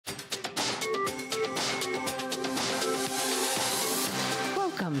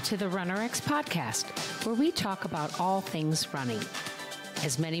to the RunnerX podcast, where we talk about all things running.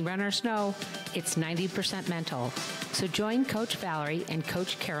 As many runners know, it's 90% mental. So join Coach Valerie and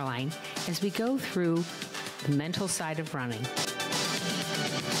Coach Caroline as we go through the mental side of running.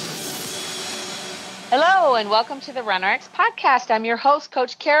 Hello, and welcome to the RunnerX podcast. I'm your host,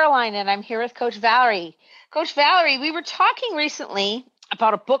 Coach Caroline, and I'm here with Coach Valerie. Coach Valerie, we were talking recently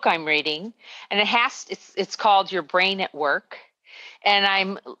about a book I'm reading, and it's called Your Brain at Work. And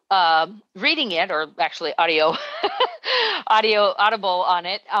I'm reading it, or actually audible on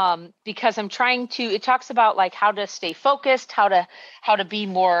it, because I'm trying to. It talks about like how to stay focused, how to be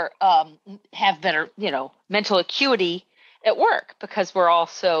more, have better, mental acuity at work, because we're all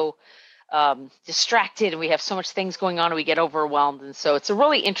so distracted and we have so much things going on and we get overwhelmed. And so it's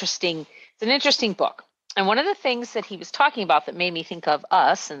an interesting book. And one of the things that he was talking about that made me think of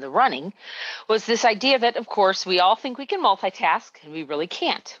us and the running was this idea that, of course, we all think we can multitask, and we really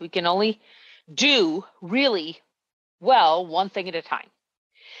can't. We can only do really well one thing at a time.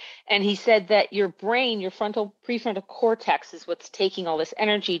 And he said that your brain, your prefrontal cortex, is what's taking all this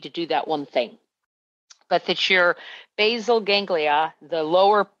energy to do that one thing. But that your basal ganglia, the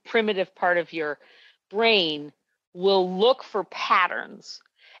lower primitive part of your brain, will look for patterns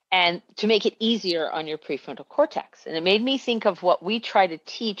and to make it easier on your prefrontal cortex. And it made me think of what we try to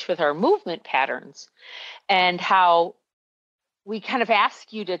teach with our movement patterns, and how we kind of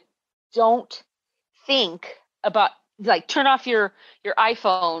ask you to don't think about, like, turn off your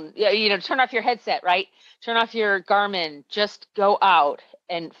iPhone, turn off your headset, right? Turn off your Garmin, just go out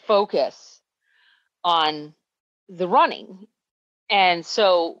and focus on the running. And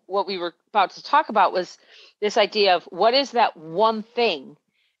so what we were about to talk about was this idea of what is that one thing,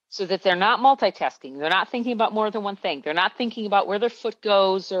 so that they're not multitasking. They're not thinking about more than one thing. They're not thinking about where their foot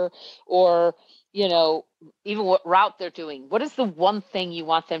goes or even what route they're doing. What is the one thing you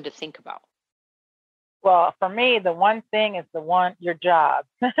want them to think about? Well, for me, the one thing is your job.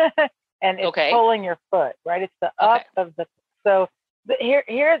 And it's pulling your foot, right? It's the up of the, so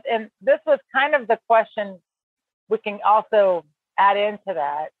here's, and this was kind of the question we can also add into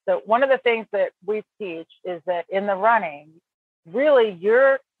that. So one of the things that we teach is that in the running, really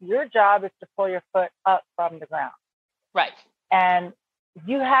your job is to pull your foot up from the ground. Right. And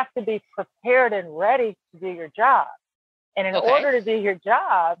you have to be prepared and ready to do your job. And in order to do your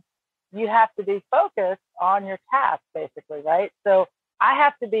job, you have to be focused on your task, basically, right? So I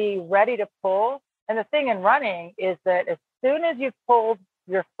have to be ready to pull. And the thing in running is that as soon as you've pulled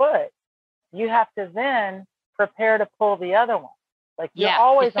your foot, you have to then prepare to pull the other one. Like you're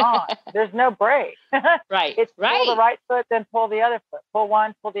always on. There's no break. Right. It's pull the right foot, then pull the other foot. Pull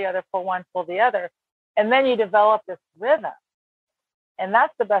one, pull the other, pull one, pull the other. And then you develop this rhythm. And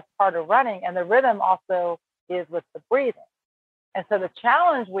that's the best part of running. And the rhythm also is with the breathing. And so the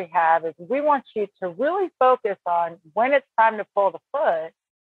challenge we have is we want you to really focus on when it's time to pull the foot.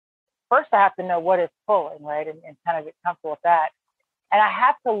 First, I have to know what is pulling, right? And kind of get comfortable with that. And I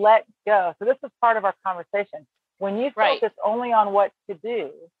have to let go. So this is part of our conversation. When you focus only on what to do,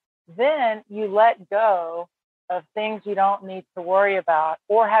 then you let go of things you don't need to worry about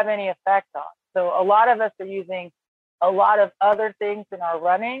or have any effect on. So a lot of us are using a lot of other things in our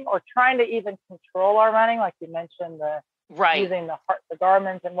running, or trying to even control our running, like you mentioned, using the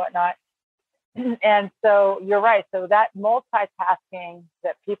Garmins and whatnot. And so you're right. So that multitasking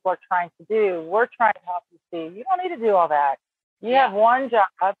that people are trying to do, we're trying to help you see, you don't need to do all that. You have one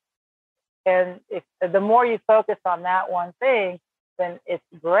job. And if the more you focus on that one thing, then it's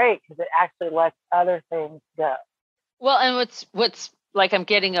great, because it actually lets other things go. Well, and what's like, I'm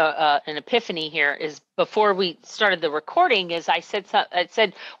getting an epiphany here is, before we started the recording, is I said,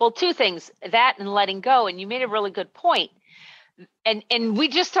 well, two things, that and letting go. And you made a really good point. And we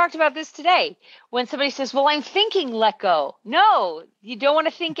just talked about this today. When somebody says, well, I'm thinking let go. No, you don't want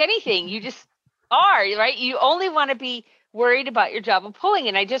to think anything. You just are, right? You only want to be worried about your job of pulling.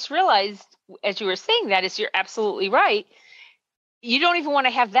 And I just realized, as you were saying that, is you're absolutely right. You don't even want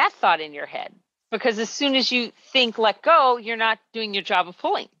to have that thought in your head, because as soon as you think let go, you're not doing your job of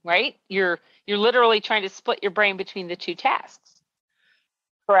pulling, right? You're literally trying to split your brain between the two tasks.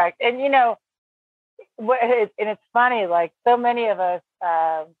 Correct. And and it's funny, like so many of us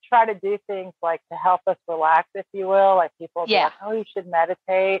try to do things like to help us relax, if you will. Like people be like, oh, you should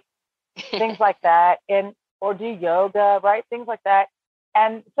meditate, things like that. Or do yoga, right? Things like that.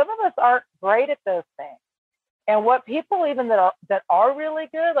 And some of us aren't great at those things. And what people even that are really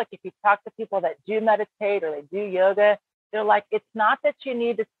good, like if you talk to people that do meditate or they do yoga, they're like, it's not that you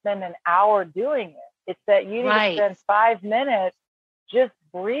need to spend an hour doing it. It's that you need to spend 5 minutes just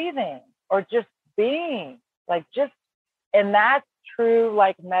breathing or just being, and that's true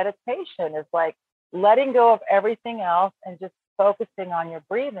like meditation, is like letting go of everything else and just focusing on your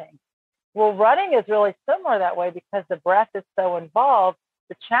breathing. Well, running is really similar that way because the breath is so involved.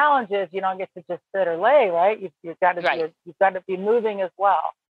 The challenge is you don't get to just sit or lay, right? You've got to be moving as well.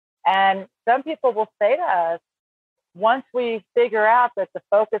 And some people will say to us, once we figure out that the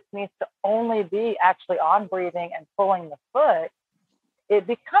focus needs to only be actually on breathing and pulling the foot, it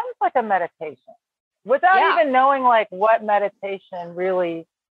becomes like a meditation without even knowing like what meditation really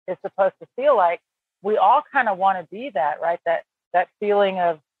is supposed to feel like. We all kind of want to be that, right? That feeling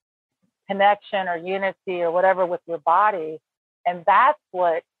of connection or unity or whatever with your body. And that's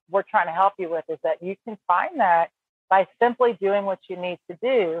what we're trying to help you with, is that you can find that by simply doing what you need to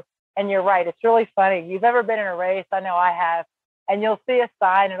do. And you're right. It's really funny. You've ever been in a race? I know I have. And you'll see a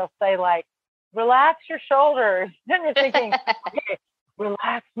sign. It'll say like, relax your shoulders. And you're thinking, okay,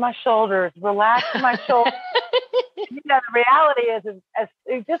 relax my shoulders, relax my shoulders. The reality is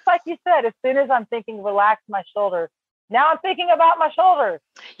just like you said, as soon as I'm thinking relax my shoulders, now I'm thinking about my shoulders.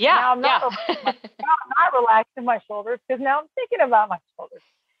 Yeah. Now I'm not relaxing my shoulders because now I'm thinking about my shoulders.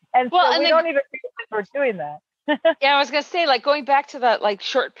 And so we don't even realize we're doing that. Yeah, I was going to say, like, going back to that, like,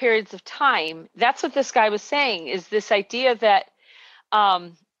 short periods of time, that's what this guy was saying, is this idea that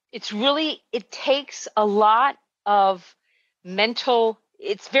it takes a lot of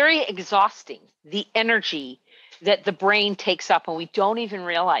it's very exhausting, the energy that the brain takes up, and we don't even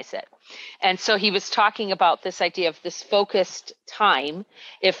realize it. And so he was talking about this idea of this focused time.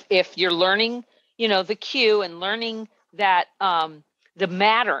 If you're learning, the cue and learning that the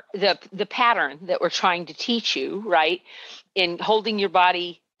pattern that we're trying to teach you, right, in holding your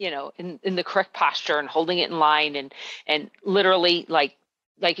body, in the correct posture and holding it in line, and literally, like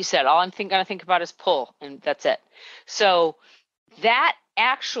you said, all I'm gonna think about is pull, and that's it. So that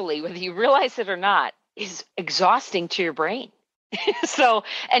actually, whether you realize it or not, is exhausting to your brain. So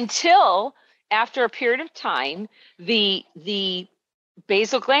until after a period of time, the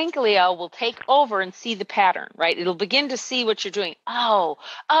basal ganglia will take over and see the pattern, right? It'll begin to see what you're doing. Oh,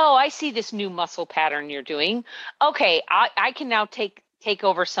 I see this new muscle pattern you're doing. Okay, I can now take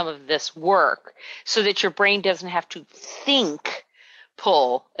over some of this work so that your brain doesn't have to think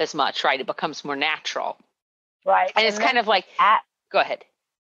pull as much, right? It becomes more natural. Right. And it's kind of like, go ahead.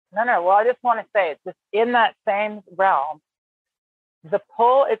 No. Well, I just want to say, it's just in that same realm, the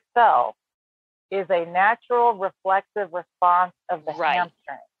pull itself is a natural reflexive response of the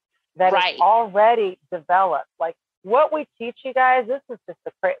hamstring that is already developed. Like what we teach you guys, this is just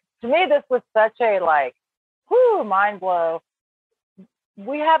to me, this was such a mind blow.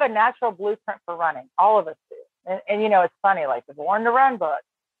 We have a natural blueprint for running. All of us do. And it's funny, like the Born to Run book.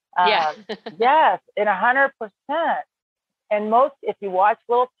 Yes, and 100%. And if you watch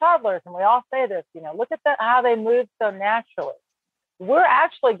little toddlers, and we all say this, look at how they move so naturally. We're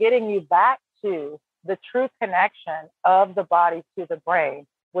actually getting you back to the true connection of the body to the brain,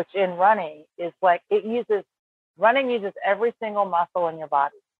 which in running is like running uses every single muscle in your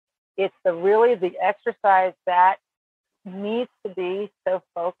body. It's the exercise that needs to be so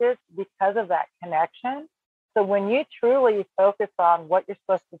focused because of that connection. So when you truly focus on what you're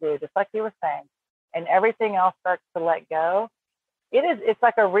supposed to do, just like you were saying, and everything else starts to let go, it's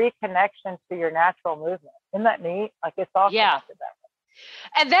like a reconnection to your natural movement. Isn't that neat? Like it's all connected that way.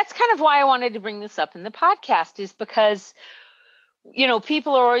 And that's kind of why I wanted to bring this up in the podcast, is because,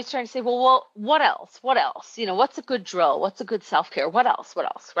 people are always trying to say, well, what else? What else? What's a good drill? What's a good self-care? What else?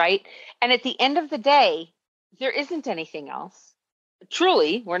 Right? And at the end of the day, there isn't anything else.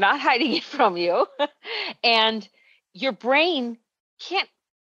 Truly, we're not hiding it from you. And your brain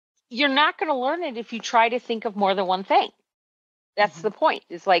you're not going to learn it if you try to think of more than one thing. That's the point.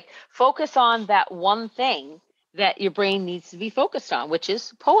 It's like focus on that one thing that your brain needs to be focused on, which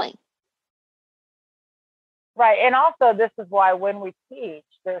is pulling. Right. And also this is why when we teach,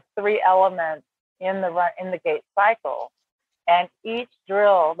 there's 3 elements in the gait cycle, and each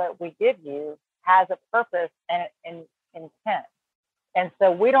drill that we give you has a purpose and intent. And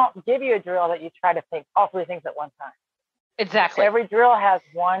so we don't give you a drill that you try to think all 3 things at one time. Exactly. Every drill has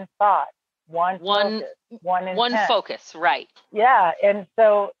one thought, one focus, one intent. One focus, right. Yeah. And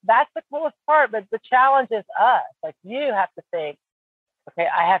so that's the coolest part. But the challenge is us. Like you have to think, okay,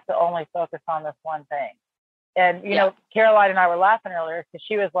 I have to only focus on this one thing. And, Caroline and I were laughing earlier because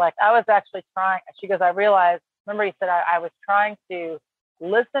she was like, I was actually trying. She goes, I realized, remember you said I was trying to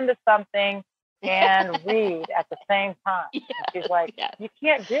listen to something and read at the same time. And she's like, you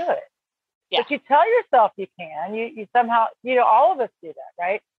can't do it. But you tell yourself you can. You somehow, all of us do that,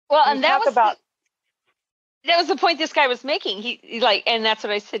 right? Well, and that was the point this guy was making. He and that's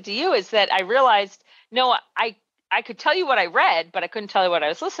what I said to you, is that I realized, no, I I could tell you what I read, but I couldn't tell you what I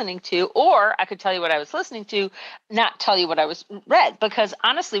was listening to, or I could tell you what I was listening to, not tell you what I was read. Because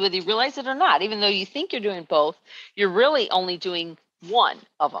honestly, whether you realize it or not, even though you think you're doing both, you're really only doing one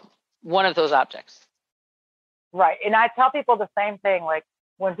of them, one of those objects. Right. And I tell people the same thing. Like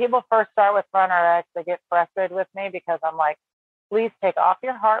when people first start with RunRx, they get frustrated with me because I'm like, please take off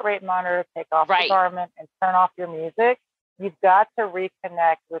your heart rate monitor, take off the garment, and turn off your music. You've got to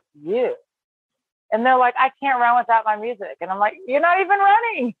reconnect with you. And they're like, I can't run without my music. And I'm like, you're not even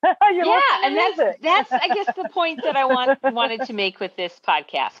running. That's I guess the point that I wanted to make with this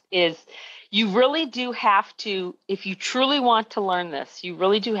podcast is you really do have to, if you truly want to learn this, you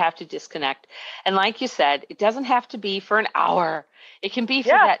really do have to disconnect. And like you said, it doesn't have to be for an hour. It can be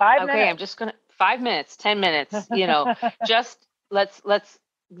for that. 5 minutes. I'm just going to 5 minutes, 10 minutes, just let's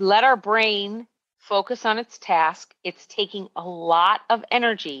let our brain focus on its task. It's taking a lot of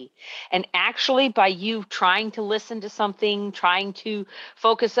energy. And actually, by you trying to listen to something, trying to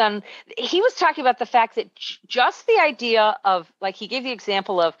focus on, he was talking about the fact that just the idea of, like, he gave the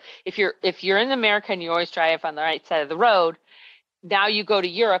example of if you're in America and you always drive on the right side of the road, now you go to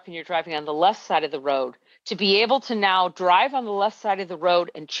Europe and you're driving on the left side of the road. To be able to now drive on the left side of the road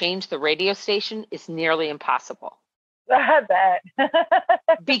and change the radio station is nearly impossible. I bet.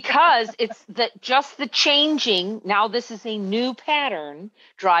 Because it's just the changing. Now this is a new pattern.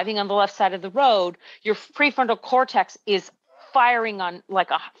 Driving on the left side of the road, your prefrontal cortex is firing on like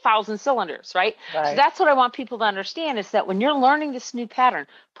 1,000 cylinders, right? So that's what I want people to understand is that when you're learning this new pattern,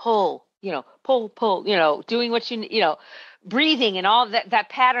 pull, doing what breathing and all that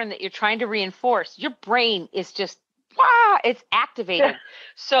pattern that you're trying to reinforce, your brain is just, it's activated.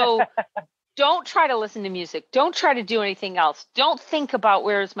 So don't try to listen to music. Don't try to do anything else. Don't think about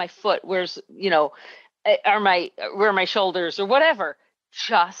where's my foot, where are my shoulders or whatever.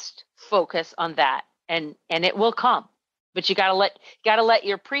 Just focus on that, and it will come. But you gotta let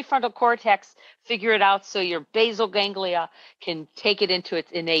your prefrontal cortex figure it out, so your basal ganglia can take it into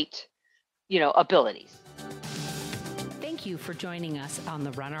its innate, abilities. Thank you for joining us on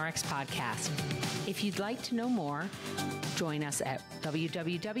the RunRx podcast. If you'd like to know more, join us at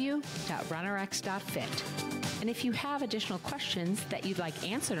www.runrx.fit. And if you have additional questions that you'd like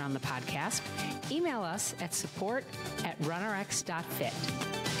answered on the podcast, email us at support@runrx.fit.